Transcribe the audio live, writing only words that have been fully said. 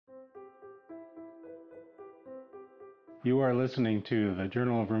You are listening to the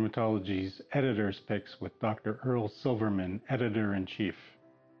Journal of Rheumatology's Editor's Picks with Dr. Earl Silverman, Editor-in-Chief.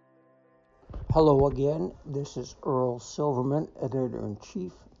 Hello again, this is Earl Silverman,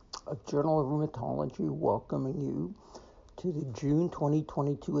 Editor-in-Chief of Journal of Rheumatology, welcoming you to the June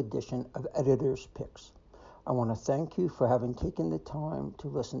 2022 edition of Editor's Picks. I want to thank you for having taken the time to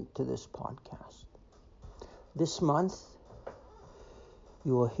listen to this podcast. This month,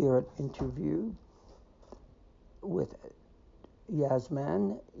 you will hear an interview with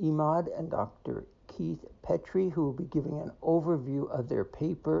Yasmin Emad and Dr. Keith Petrie, who will be giving an overview of their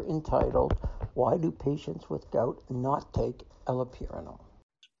paper entitled, Why Do Patients with Gout Not Take Allopurinol?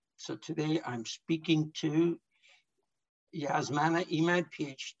 So today I'm speaking to Yasmin Emad,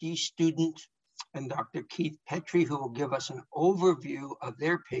 PhD student, and Dr. Keith Petrie, who will give us an overview of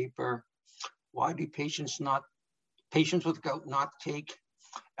their paper, Why Do Patients with Gout Not Take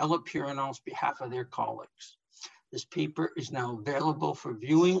Allopurinol on behalf of their colleagues. This paper is now available for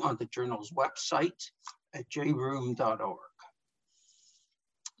viewing on the journal's website at jroom.org.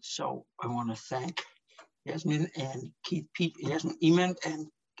 So I want to thank Yasmin Emad and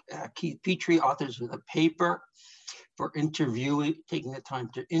Keith Petrie, authors of the paper, for taking the time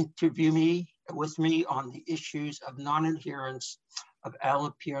to interview with me on the issues of non-adherence of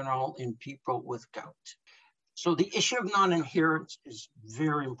allopurinol in people with gout. So the issue of non-adherence is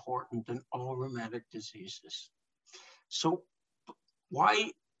very important in all rheumatic diseases. So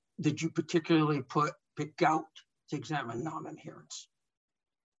why did you particularly pick gout to examine non-adherence?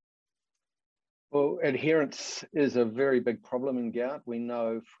 Well, adherence is a very big problem in gout. We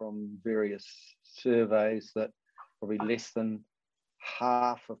know from various surveys that probably less than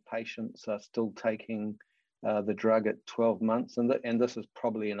half of patients are still taking the drug at 12 months, and this is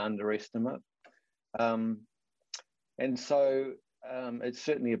probably an underestimate. And so it's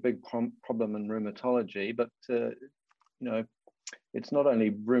certainly a big problem in rheumatology, but it's not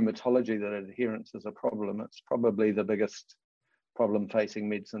only rheumatology that adherence is a problem, it's probably the biggest problem facing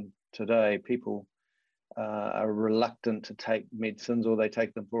medicine today. People are reluctant to take medicines, or they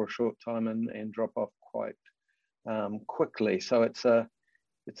take them for a short time and drop off quite quickly. So it's a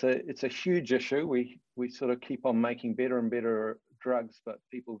huge issue. We sort of keep on making better and better drugs, but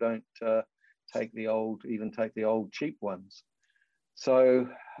people don't take the old cheap ones. So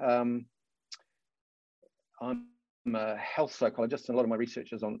I'm a health psychologist, and a lot of my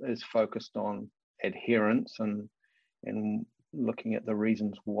research is focused on adherence and looking at the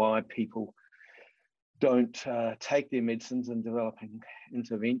reasons why people don't take their medicines and developing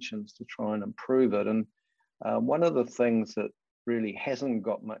interventions to try and improve it. And one of the things that really hasn't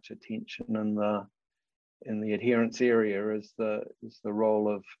got much attention in the adherence area is the role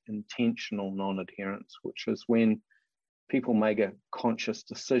of intentional non-adherence, which is when people make a conscious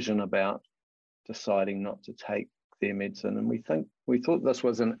decision about deciding not to take their medicine. And we thought this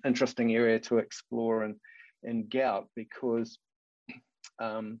was an interesting area to explore in gout because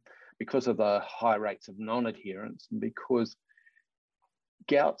of the high rates of non-adherence, and because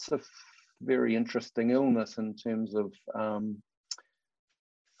gout's a very interesting illness in terms of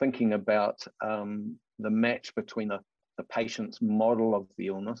thinking about the match between the patient's model of the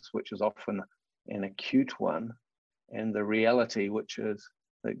illness, which is often an acute one, and the reality, which is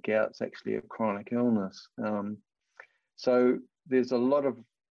that gout's actually a chronic illness. So there's a lot of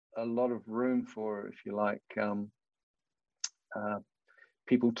room for, if you like,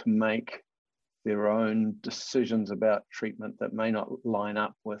 people to make their own decisions about treatment that may not line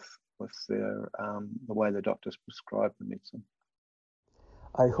up with their the way the doctors prescribe the medicine.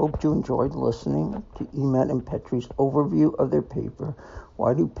 I hope you enjoyed listening to Emad and Petrie's overview of their paper,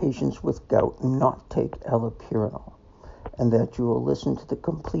 Why Do Patients with Gout Not Take Allopurinol? And that you will listen to the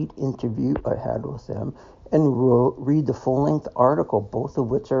complete interview I had with them and read the full-length article, both of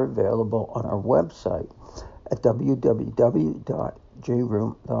which are available on our website at www.jroom.org.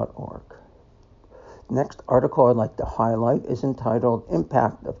 The next article I'd like to highlight is entitled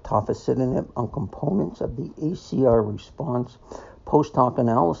Impact of Tofacitinib on Components of the ACR Response, Post-Hoc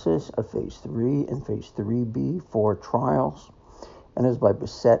Analysis of Phase 3 and Phase 3b 4 trials, and is by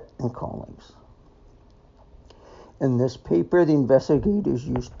Bissett and colleagues. In this paper, the investigators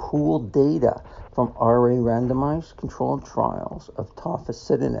used pooled data from RA randomized controlled trials of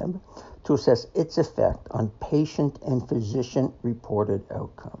tofacitinib to assess its effect on patient and physician-reported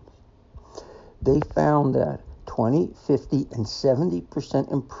outcomes. They found that 20, 50, and 70%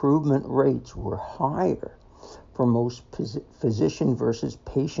 improvement rates were higher for most physician versus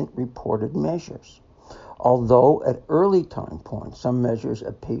patient-reported measures, although at early time points, some measures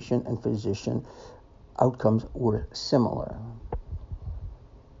of patient and physician outcomes were similar.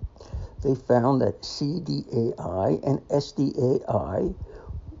 They found that CDAI and SDAI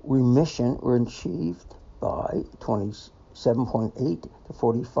remission were achieved by 27.8 to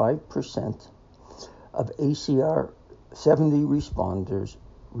 45% of ACR 70 responders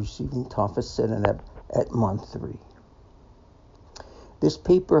receiving tafasitamab at month 3. This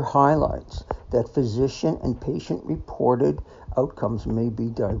paper highlights that physician and patient-reported outcomes may be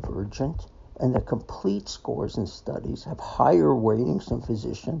divergent, and that complete scores in studies have higher weightings in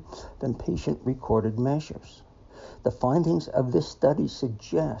physician than patient-recorded measures. The findings of this study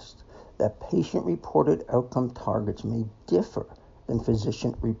suggest that patient-reported outcome targets may differ than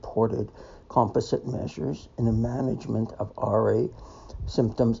physician-reported composite measures in the management of RA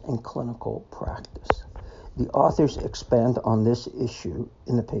symptoms in clinical practice. The authors expand on this issue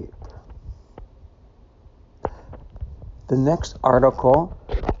in the paper. The next article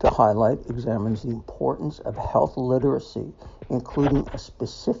to highlight examines the importance of health literacy, including a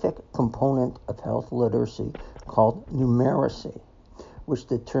specific component of health literacy called numeracy, which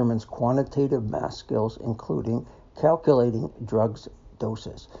determines quantitative math skills, including calculating drugs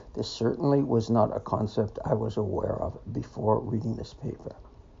doses. This certainly was not a concept I was aware of before reading this paper.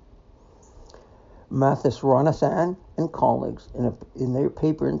 Mathis Ranathan and colleagues in their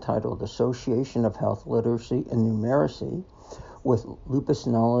paper entitled Association of Health Literacy and Numeracy with Lupus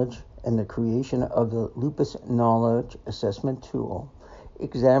Knowledge and the Creation of the Lupus Knowledge Assessment Tool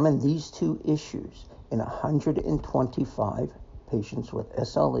examined these two issues in 125 patients with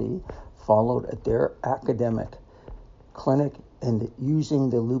SLE followed at their academic clinic and using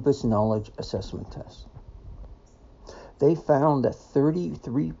the Lupus Knowledge Assessment Test. They found that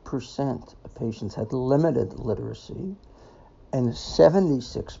 33% of patients had limited literacy and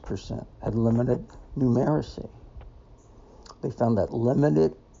 76% had limited numeracy. They found that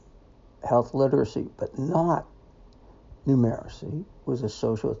limited health literacy, but not numeracy, was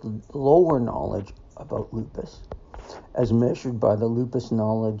associated with lower knowledge about lupus, as measured by the Lupus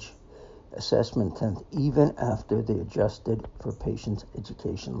Knowledge Assessment Test, even after they adjusted for patients'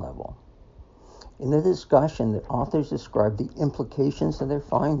 education level. In the discussion, the authors describe the implications of their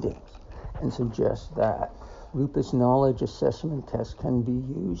findings and suggest that Lupus Knowledge Assessment Tests can be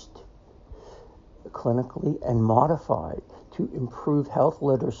used clinically and modified to improve health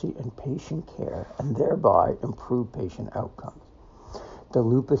literacy and patient care and thereby improve patient outcomes. The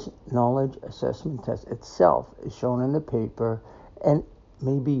Lupus Knowledge Assessment Test itself is shown in the paper and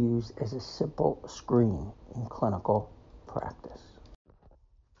may be used as a simple screen in clinical practice.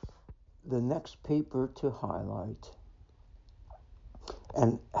 The next paper to highlight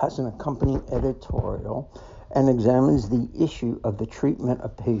and has an accompanying editorial and examines the issue of the treatment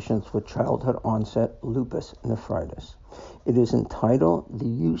of patients with childhood onset lupus nephritis. It is entitled The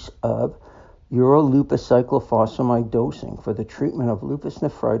Use of Urolupus cyclophosphamide Dosing for the Treatment of Lupus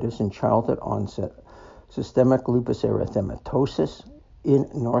Nephritis in Childhood Onset Systemic Lupus Erythematosus in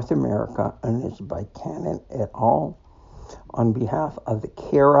North America, and is by Cannon et al. On behalf of the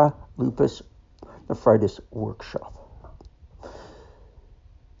CARA Lupus Nephritis Workshop.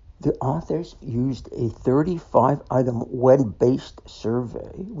 The authors used a 35-item web-based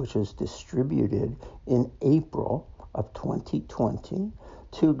survey, which was distributed in April of 2020,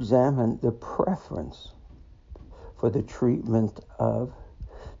 to examine the preference for the treatment of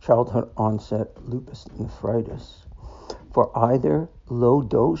childhood onset lupus nephritis for either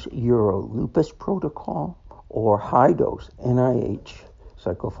low-dose Urolupus protocol or high-dose NIH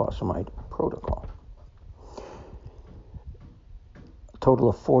cyclophosphamide protocol. A total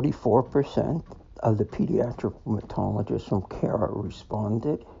of 44% of the pediatric rheumatologists from CARA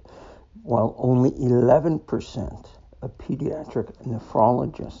responded, while only 11% of pediatric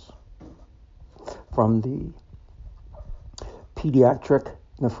nephrologists from the Pediatric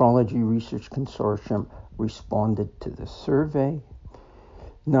Nephrology Research Consortium responded to the survey.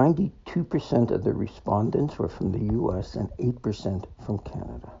 92% of the respondents were from the US and 8% from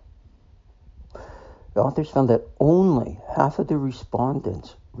Canada. The authors found that only half of the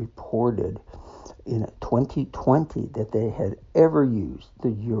respondents reported in 2020 that they had ever used the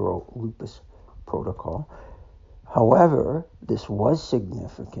Urolupus protocol. However, this was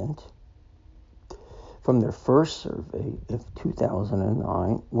significant from their first survey of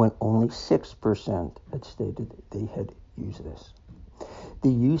 2009, when only 6% had stated that they had used this.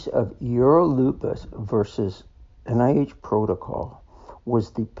 The use of Urolupus versus NIH protocol was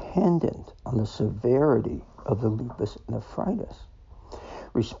dependent on the severity of the lupus nephritis.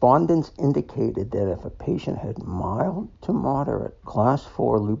 Respondents indicated that if a patient had mild to moderate class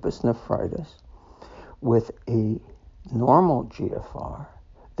 4 lupus nephritis with a normal GFR,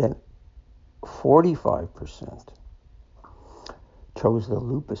 then 45% chose the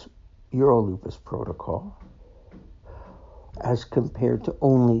Eurolupus protocol, as compared to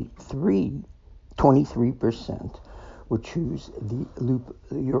only 23% would choose the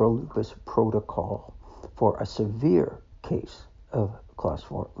Eurolupus protocol for a severe case of class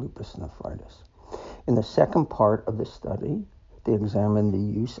 4 lupus nephritis. In the second part of the study, they examined the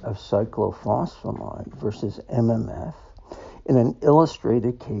use of cyclophosphamide versus MMF in an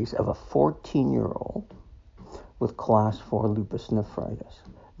illustrated case of a 14-year-old with class 4 lupus nephritis.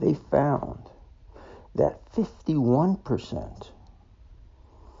 They found that 51%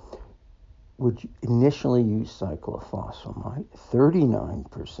 would initially use cyclophosphamide,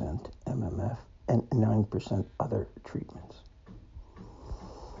 39% MMF, and 9% other treatments.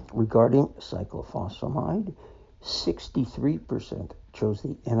 Regarding cyclophosphamide, 63% chose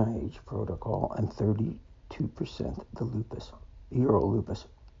the NIH protocol and 32% the Eurolupus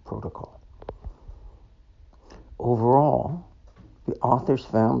protocol. Overall, the authors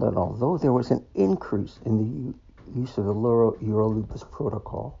found that although there was an increase in the use of the Eurolupus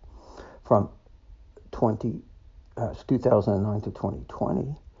protocol from 2009 to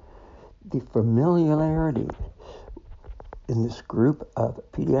 2020, the familiarity in this group of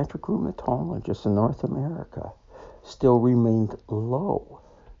pediatric rheumatologists in North America still remained low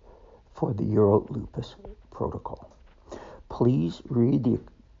for the Eurolupus protocol. Please read the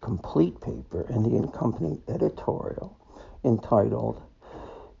complete paper and the accompanying editorial entitled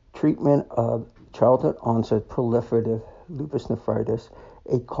Treatment of Childhood Onset Proliferative Lupus Nephritis,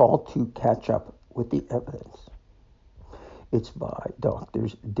 A Call to Catch Up with the Evidence. It's by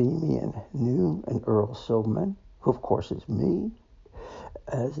Drs. Damian Noon and Earl Silverman, who of course is me,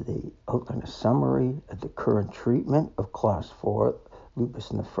 as they outline a summary of the current treatment of class 4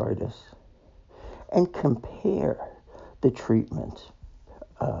 lupus nephritis and compare the treatment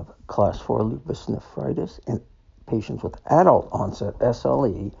of class 4 lupus nephritis in patients with adult onset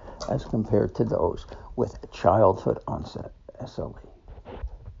SLE as compared to those with childhood onset SLE.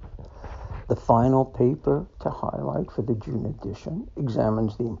 The final paper to highlight for the June edition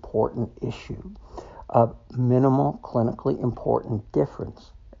examines the important issue of minimal clinically important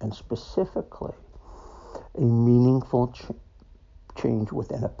difference, and specifically a meaningful change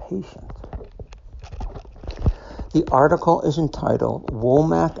within a patient. The article is entitled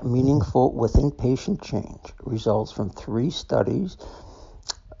WOMAC Meaningful Within Patient Change, results from 3 studies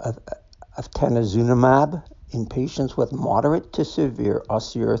of tanezumab in patients with moderate to severe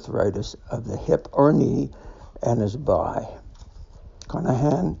osteoarthritis of the hip or knee, and is by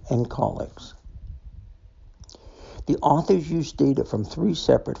Conahan and colleagues. The authors used data from 3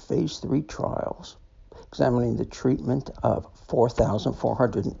 separate phase 3 trials examining the treatment of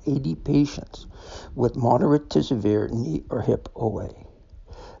 4,480 patients with moderate to severe knee or hip OA.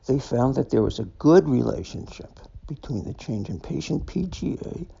 They found that there was a good relationship between the change in patient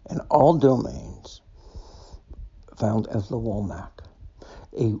PGA and all domains found as the WOMAC.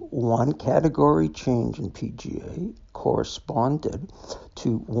 A 1-category change in PGA corresponded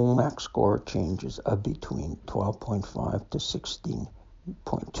to WOMAC score changes of between 12.5 to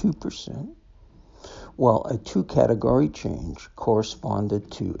 16.2%, while a 2-category change corresponded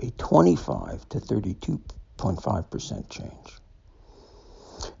to a 25 to 32.5% change.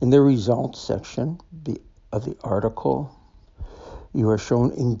 In the results section of the article, you are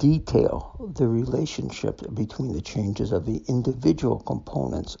shown in detail the relationship between the changes of the individual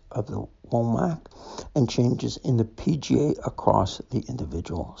components of the WOMAC and changes in the PGA across the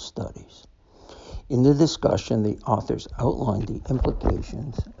individual studies. In the discussion, the authors outlined the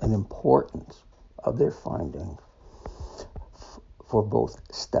implications and importance of their findings for both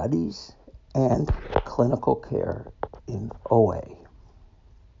studies and clinical care in OA.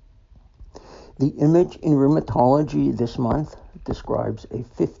 The image in Rheumatology this month describes a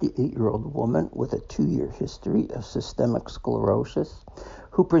 58-year-old woman with a 2-year history of systemic sclerosis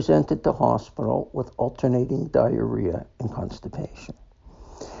who presented to hospital with alternating diarrhea and constipation.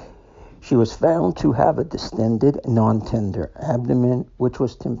 She was found to have a distended, non-tender abdomen, which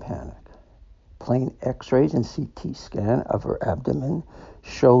was tympanic. Plain x-rays and CT scan of her abdomen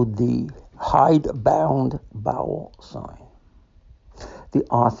showed the hidebound bowel sign. The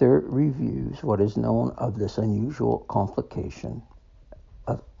author reviews what is known of this unusual complication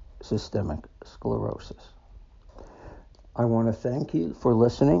of systemic sclerosis. I want to thank you for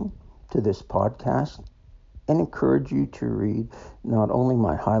listening to this podcast and encourage you to read not only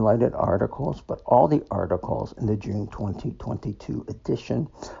my highlighted articles, but all the articles in the June 2022 edition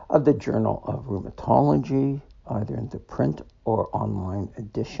of the Journal of Rheumatology, either in the print or online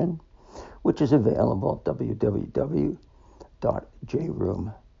edition, which is available at www.jrheum.org.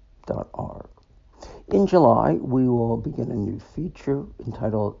 In July, we will begin a new feature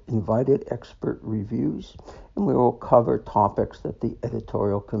entitled Invited Expert Reviews, and we will cover topics that the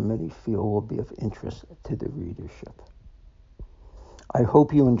editorial committee feel will be of interest to the readership. I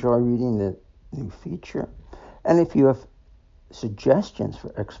hope you enjoy reading the new feature, and if you have suggestions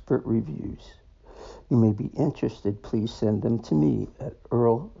for expert reviews you may be interested, please send them to me at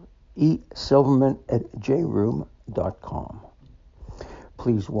earlesilverman@jroom.com.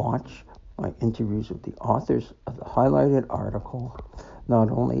 Please watch my interviews with the authors of the highlighted article, not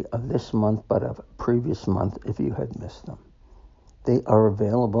only of this month, but of previous month if you had missed them. They are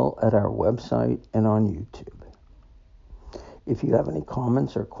available at our website and on YouTube. If you have any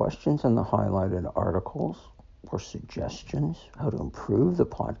comments or questions on the highlighted articles or suggestions how to improve the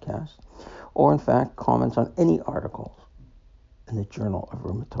podcast, or in fact comments on any articles in the Journal of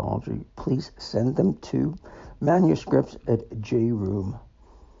Rheumatology, please send them to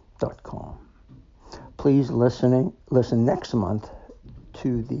manuscripts@jroom.com. Please listen next month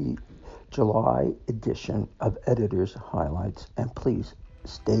to the July edition of Editor's Highlights, and please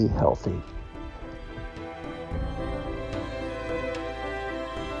stay healthy.